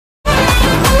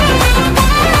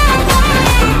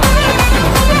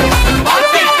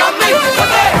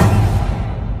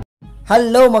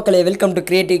Hello மக்களே, welcome to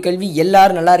creative கல்வி.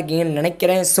 எல்லாரும் நல்லா இருக்கீங்கன்னு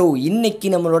நினைக்கிறேன். ஸோ இன்றைக்கி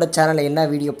நம்மளோட சேனலில் என்ன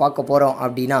வீடியோ பார்க்க போகிறோம்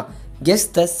அப்படின்னா கெஸ்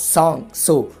த சாங்.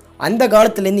 ஸோ அந்த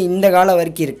காலத்துலேருந்து இந்த காலம்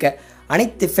வரைக்கும் இருக்க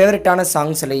அனைத்து ஃபேவரட்டான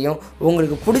சாங்ஸ்லையும்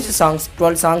உங்களுக்கு பிடிச்ச சாங்ஸ்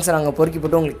 12 சாங்ஸை நாங்கள் பொறுக்கி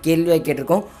போட்டு உங்களுக்கு கேள்வியாக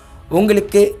கேட்டிருக்கோம்.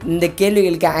 உங்களுக்கு இந்த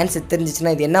கேள்விகளுக்கு ஆன்சர்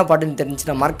தெரிஞ்சிச்சுன்னா, இது என்ன பாட்டுன்னு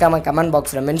தெரிஞ்சுன்னா மறக்காமல் கமெண்ட்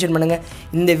பாக்ஸில் மென்ஷன் பண்ணுங்கள்.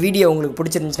 இந்த வீடியோ உங்களுக்கு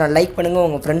பிடிச்சிருந்துச்சுன்னா லைக் பண்ணுங்கள்,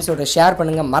 உங்கள் ஃப்ரெண்ட்ஸோட ஷேர்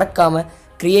பண்ணுங்கள். மறக்காமல்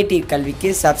கிரியேட்டிவ்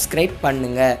கல்விக்கு சப்ஸ்கிரைப்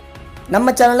பண்ணுங்கள். நம்ம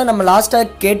சேனலில் நம்ம லாஸ்ட்டாக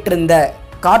கேட்டிருந்த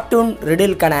கார்ட்டூன்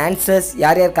ரிடிலுக்கான ஆன்சர்ஸ்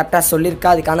யார் யார் கரெக்டாக சொல்லியிருக்கா,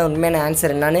 அதுக்கான உண்மையான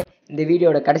ஆன்சர் என்னன்னு இந்த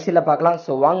வீடியோட கடைசியில் பார்க்கலாம்.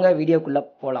 ஸோ வாங்க வீடியோக்குள்ளே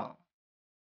போகலாம்.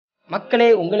 மக்களே,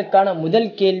 உங்களுக்கான முதல்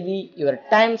கேள்வி. Your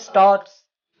time starts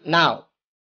now.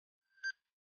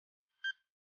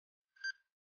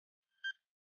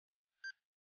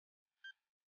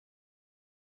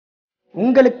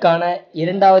 உங்களுக்கான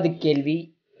இரண்டாவது கேள்வி.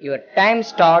 Your time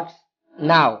starts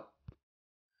now.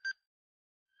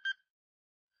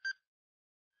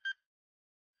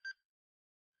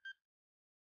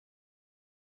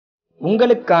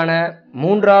 உங்களுக்கான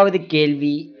மூன்றாவது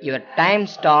கேள்வி. Your time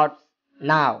starts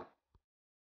now.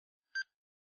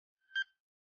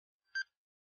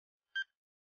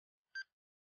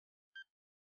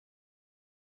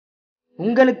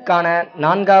 உங்களுக்கான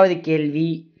நான்காவது கேள்வி.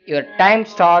 Your time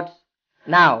starts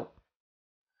now.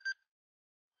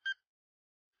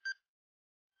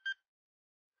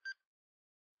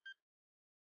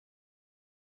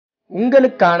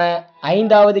 உங்களுக்கான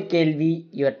ஐந்தாவது கேள்வி.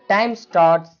 Your time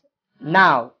starts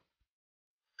now.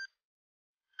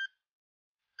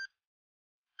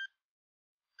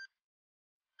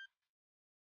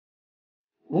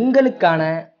 உங்களுக்கான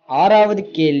ஆறாவது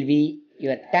கேள்வி.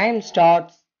 your time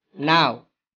starts now.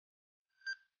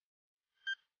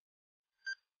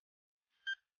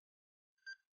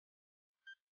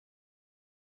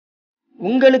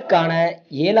 உங்களுக்கான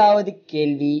ஏழாவது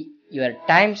கேள்வி. your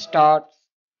time starts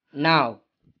now.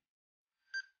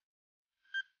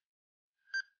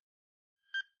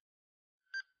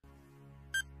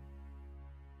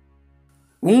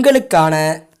 உங்களுக்கான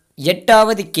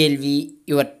எட்டாவது கேள்வி.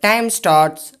 Your time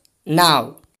starts now.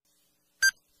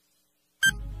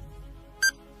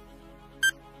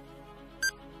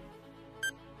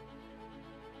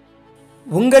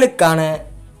 உங்களுக்கான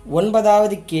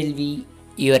ஒன்பதாவது கேள்வி.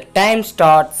 Your time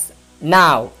starts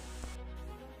now.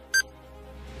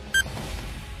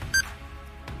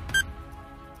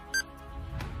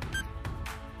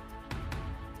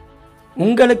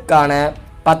 உங்களுக்கான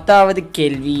பத்தாவது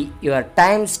கேள்வி. Your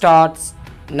time starts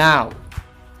now.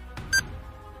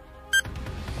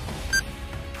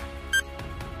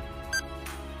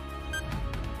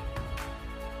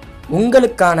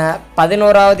 உங்களுக்கான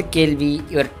 11வது கேள்வி.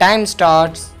 Your time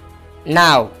starts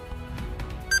now.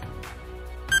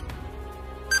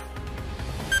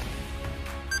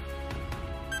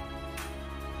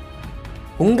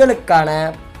 உங்களுக்கான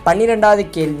 12வது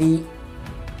கேள்வி.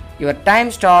 Your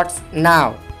time starts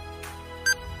now.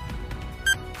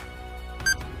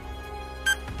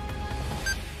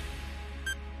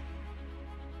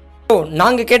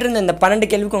 நாங்கள் கேட்டிருந்த இந்த 12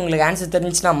 கேள்விக்கு உங்களுக்கு ஆன்சர்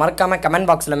தெரிஞ்சுன்னா மறக்காமல் கமெண்ட்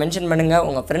பாக்ஸில் மென்ஷன் பண்ணுங்கள்,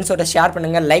 உங்கள் ஃப்ரெண்ட்ஸோட ஷேர்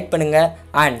பண்ணுங்கள், லைக் பண்ணுங்கள்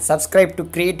அண்ட் சப்ஸ்கிரைப் டு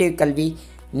கிரியேட்டிவ் கல்வி.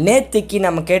 நேற்றுக்கு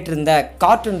நம்ம கேட்டிருந்த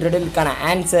கார்ட்டூன் ரிடிலுக்கான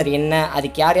ஆன்சர் என்ன,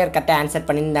 அதுக்கு யார் யார் கரெக்டாக ஆன்சர்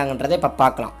பண்ணியிருந்தாங்கன்றதை இப்போ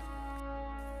பார்க்கலாம்.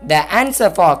 The answer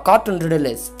for cartoon riddle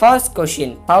is: first question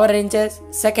Power Rangers,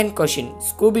 second question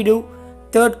Scooby-Doo,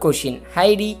 third question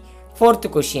Heidi, fourth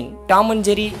question Tom and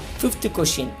Jerry, fifth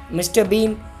question Mr.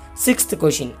 Bean, sixth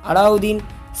question Aladdin,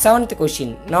 7th question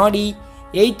Noddy,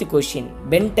 8th question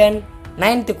Ben 10,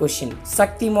 9th question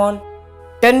Shaktiman,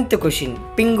 10th question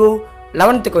Pingu,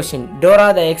 11th question Dora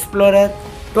the Explorer,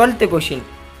 12th question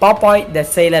Popeye the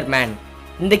Sailor Man.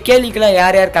 இந்த கேள்விக்கெல்லாம்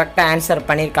யார் யார் கரெக்டாக answer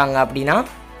பண்ணியிருக்காங்க அப்படின்னா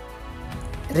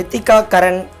ரித்திகா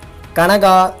கரண்,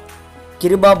 கனகா,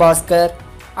 கிருபா பாஸ்கர்,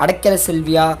 அடைக்கல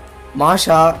செல்வியா,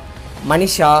 மாஷா,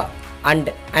 Manisha and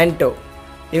ஆண்டோ.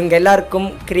 இவங்க எல்லாருக்கும்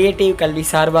creative கல்வி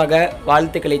சார்பாக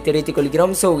வாழ்த்துக்களை தெரிவித்துக்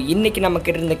கொள்கிறோம். ஸோ இன்றைக்கி நம்ம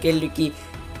கேட்டிருந்த கேள்விக்கு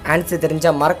ஆன்சர்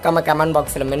தெரிஞ்சால் மறக்காமல் கமெண்ட்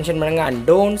பாக்ஸில் மென்ஷன் பண்ணுங்கள் and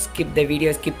don't skip the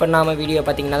video. Skip பண்ணாமல் வீடியோ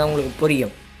பார்த்தீங்கன்னா தான் உங்களுக்கு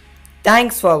புரியும்.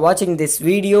 தேங்க்ஸ் ஃபார் வாட்சிங் this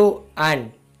video and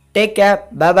take care,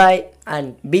 bye bye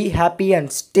and be happy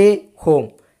and stay home.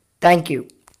 Thank you.